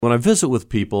When I visit with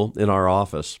people in our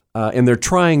office and they're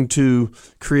trying to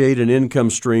create an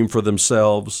income stream for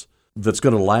themselves that's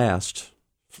going to last,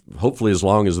 hopefully as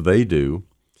long as they do,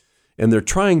 and they're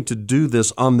trying to do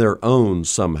this on their own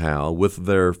somehow with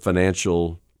their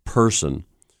financial person.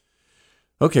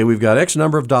 Okay, we've got X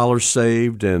number of dollars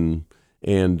saved, and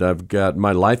I've got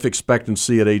my life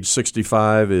expectancy at age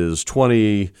 65 is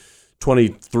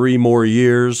 23 more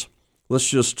years. Let's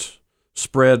just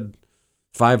spread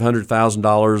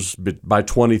 $500,000 by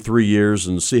 23 years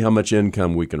and see how much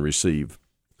income we can receive.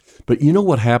 But you know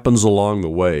what happens along the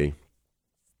way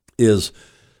is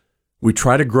we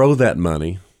try to grow that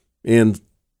money, and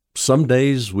some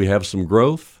days we have some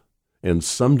growth, and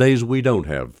some days we don't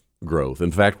have growth.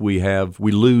 In fact, we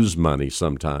lose money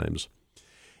sometimes.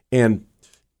 And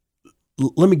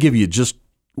let me give you just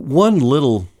one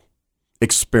little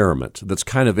experiment that's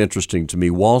kind of interesting to me.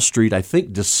 Wall Street, I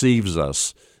think, deceives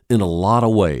us in a lot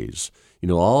of ways. You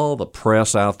know, all the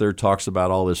press out there talks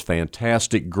about all this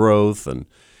fantastic growth and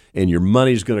your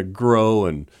money's going to grow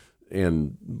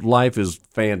and life is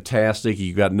fantastic.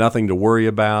 You've got nothing to worry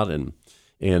about, and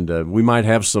we might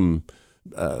have some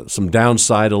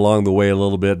downside along the way a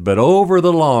little bit, but over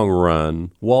the long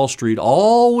run, Wall Street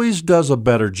always does a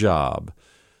better job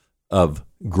of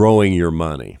growing your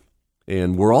money.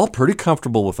 And we're all pretty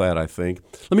comfortable with that, I think.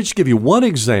 Let me just give you one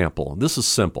example. This is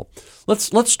simple.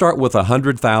 Let's start with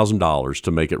 $100,000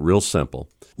 to make it real simple.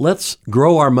 Let's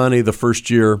grow our money the first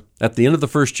year. At the end of the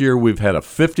first year, we've had a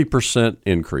 50%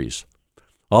 increase.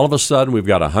 All of a sudden, we've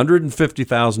got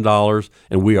 $150,000,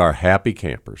 and we are happy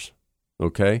campers,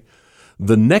 okay?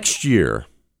 The next year,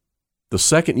 the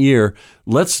second year,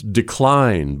 let's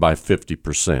decline by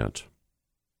 50%.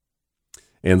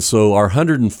 And so our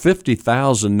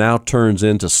 $150,000 now turns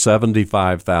into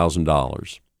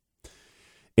 $75,000.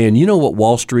 And you know what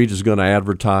Wall Street is going to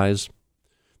advertise?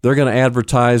 They're going to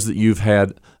advertise that you've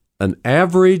had an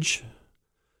average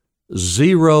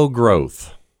zero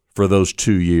growth for those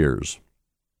 2 years.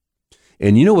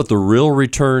 And you know what the real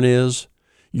return is?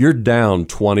 You're down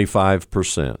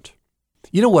 25%.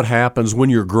 You know what happens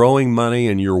when you're growing money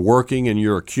and you're working and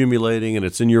you're accumulating and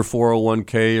it's in your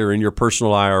 401k or in your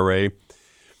personal IRA?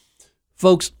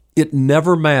 Folks, it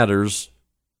never matters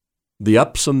the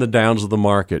ups and the downs of the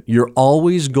market. You're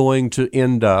always going to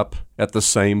end up at the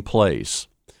same place.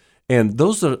 And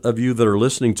those of you that are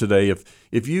listening today,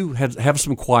 if you have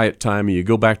some quiet time and you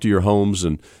go back to your homes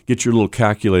and get your little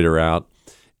calculator out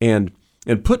and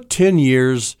put 10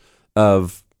 years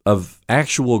of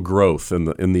actual growth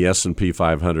in the S&P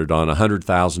 500 on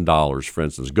 $100,000, for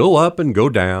instance, go up and go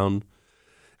down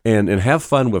and have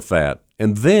fun with that.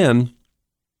 And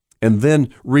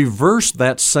then reverse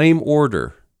that same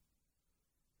order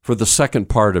for the second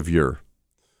part of your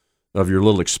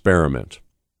little experiment.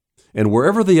 And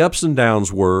wherever the ups and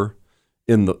downs were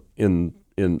in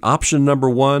option number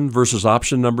 1 versus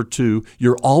option number 2,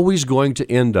 you're always going to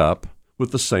end up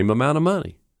with the same amount of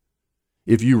money.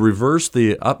 If you reverse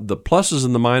the pluses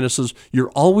and the minuses,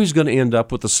 you're always going to end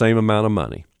up with the same amount of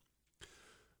money.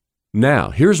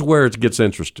 Now, here's where it gets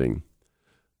interesting.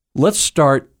 Let's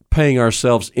start paying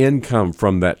ourselves income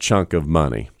from that chunk of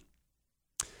money.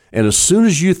 And as soon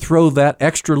as you throw that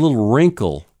extra little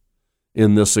wrinkle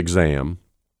in this exam,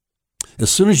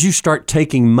 as soon as you start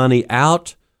taking money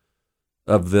out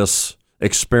of this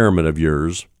experiment of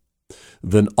yours,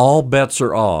 then all bets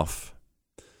are off.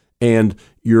 And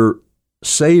your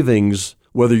savings,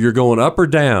 whether you're going up or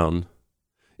down,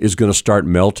 is going to start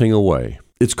melting away.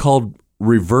 It's called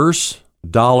reverse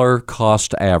dollar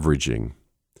cost averaging.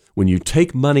 When you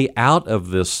take money out of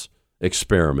this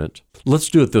experiment, let's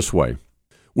do it this way.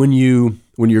 When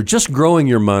you're just growing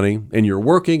your money and you're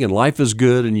working and life is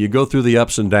good and you go through the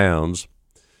ups and downs,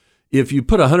 if you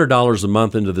put $100 a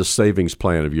month into this savings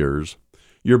plan of yours,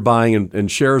 you're buying,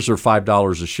 and shares are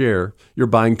 $5 a share, you're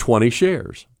buying 20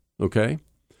 shares, okay?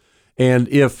 And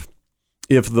if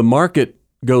the market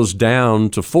goes down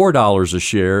to $4 a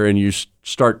share and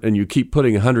you keep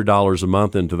putting $100 a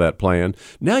month into that plan,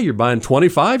 now you're buying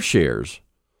 25 shares.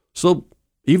 So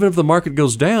even if the market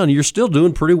goes down, you're still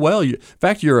doing pretty well. In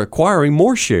fact, you're acquiring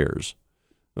more shares,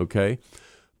 okay?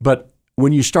 But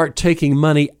when you start taking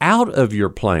money out of your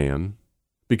plan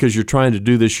because you're trying to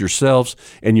do this yourselves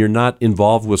and you're not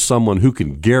involved with someone who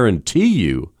can guarantee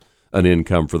you an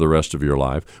income for the rest of your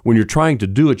life, when you're trying to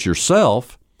do it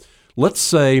yourself, let's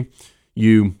say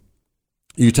you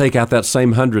take out that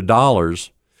same $100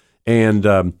 and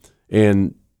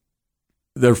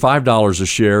they're $5 a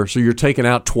share, so you're taking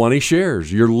out 20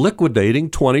 shares. You're liquidating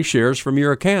 20 shares from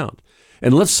your account.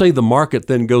 And let's say the market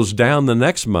then goes down the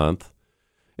next month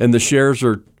and the shares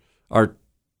are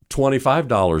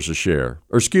 $25 a share,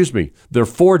 or excuse me, they're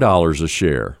 $4 a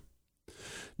share.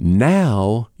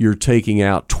 Now you're taking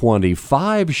out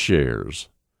 25 shares.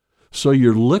 So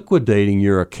you're liquidating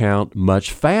your account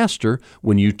much faster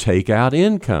when you take out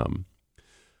income.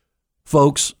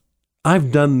 Folks,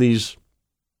 I've done these.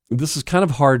 This is kind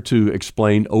of hard to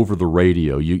explain over the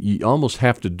radio. You almost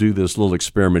have to do this little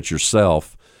experiment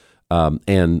yourself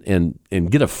and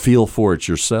get a feel for it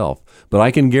yourself. But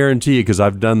I can guarantee you, because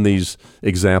I've done these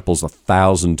examples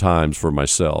 1,000 times for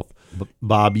myself.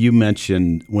 Bob, you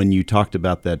mentioned when you talked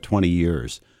about that 20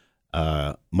 years,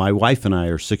 my wife and I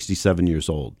are 67 years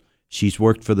old. She's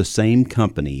worked for the same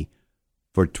company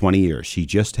for 20 years. She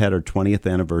just had her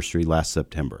 20th anniversary last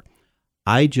September.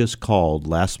 I just called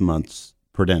last month's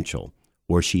Prudential,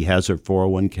 where she has her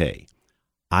 401k.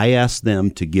 I asked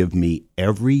them to give me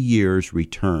every year's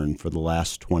return for the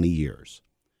last 20 years.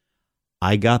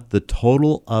 I got the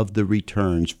total of the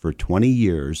returns for 20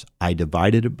 years. I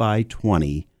divided it by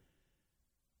 20.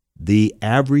 The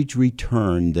average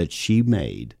return that she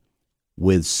made,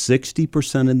 with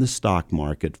 60% in the stock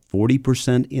market,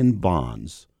 40% in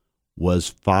bonds,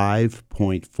 was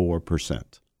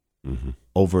 5.4%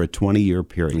 over a 20-year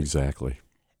period. Exactly.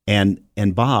 And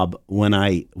Bob, when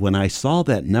I saw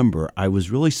that number, I was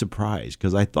really surprised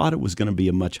because I thought it was going to be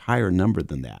a much higher number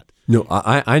than that. No,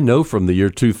 I know from the year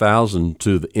 2000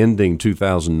 to the ending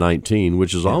 2019,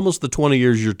 which is almost the 20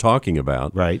 years you're talking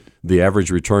about. Right. The average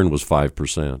return was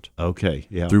 5%. Okay,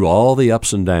 yeah. Through all the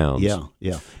ups and downs.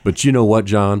 Yeah. But you know what,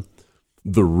 John?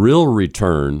 The real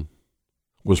return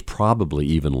was probably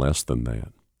even less than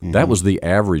that. Mm-hmm. That was the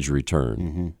average return.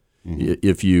 Mm-hmm.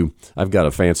 Mm-hmm. I've got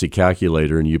a fancy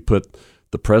calculator, and you put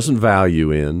the present value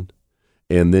in,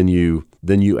 and then you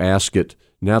ask it,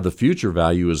 now the future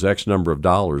value is X number of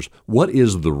dollars. What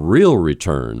is the real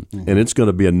return? Mm-hmm. And it's going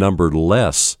to be a number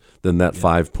less than that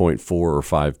 5.4 or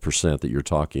 5% that you're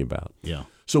talking about. Yeah.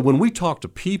 So when we talk to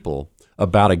people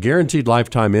about a guaranteed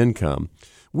lifetime income,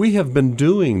 we have been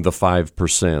doing the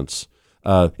 5%.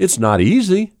 It's not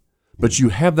easy, but you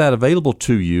have that available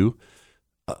to you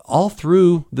all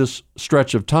through this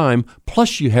stretch of time,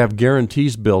 plus you have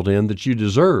guarantees built in that you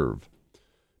deserve,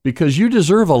 because you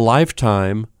deserve a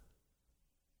lifetime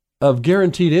of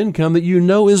guaranteed income that you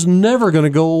know is never going to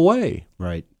go away.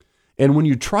 Right. And when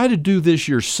you try to do this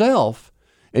yourself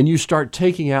and you start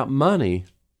taking out money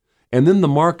and then the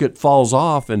market falls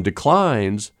off and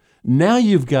declines, now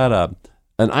you've got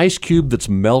an ice cube that's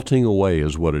melting away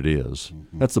is what it is.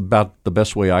 Mm-hmm. That's about the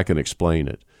best way I can explain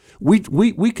it.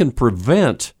 We can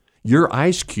prevent your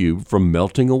ice cube from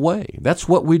melting away. That's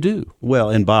what we do. Well,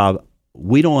 and Bob,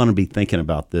 we don't want to be thinking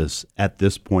about this at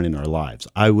this point in our lives.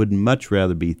 I would much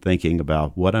rather be thinking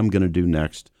about what I'm going to do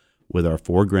next with our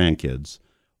 4 grandkids,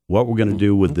 what we're going to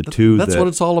do with the 2 That's what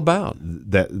it's all about.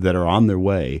 That are on their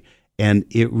way. And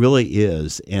it really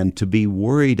is. And to be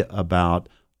worried about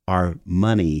our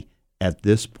money at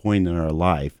this point in our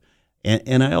life.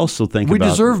 And I also think we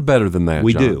deserve better than that,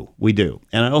 We John. We do.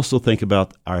 And I also think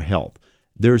about our health.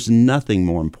 There's nothing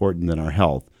more important than our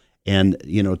health. And,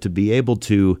 to be able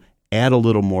to add a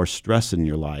little more stress in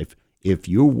your life, if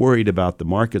you're worried about the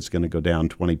market's going to go down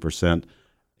 20%,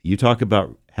 you talk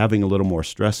about having a little more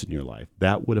stress in your life.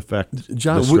 That would affect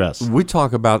John, the stress. We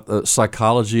talk about the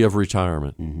psychology of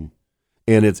retirement. Mm-hmm.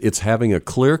 And it's having a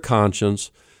clear conscience,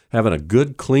 having a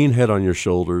good, clean head on your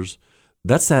shoulders.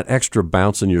 That's that extra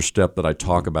bounce in your step that I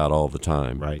talk about all the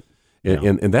time. Right.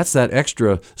 And that's that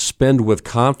extra spend with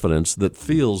confidence that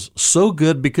feels so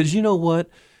good because you know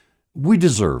what? We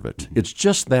deserve it. It's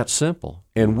just that simple.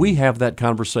 And we have that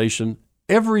conversation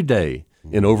every day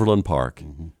in Overland Park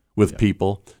with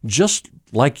people just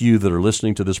like you that are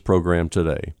listening to this program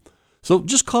today. So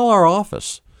just call our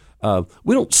office.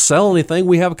 We don't sell anything.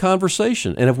 We have a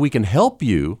conversation. And if we can help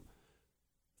you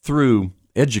through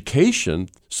education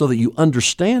so that you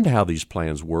understand how these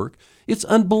plans work, it's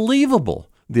unbelievable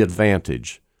the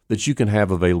advantage that you can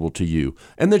have available to you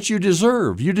and that you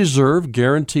deserve. You deserve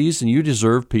guarantees and you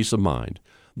deserve peace of mind.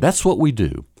 That's what we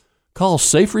do. Call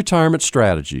Safe Retirement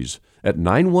Strategies at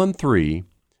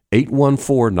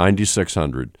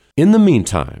 913-814-9600. In the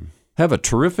meantime, have a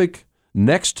terrific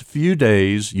next few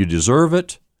days. You deserve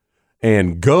it.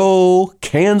 And go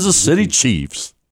Kansas City Chiefs.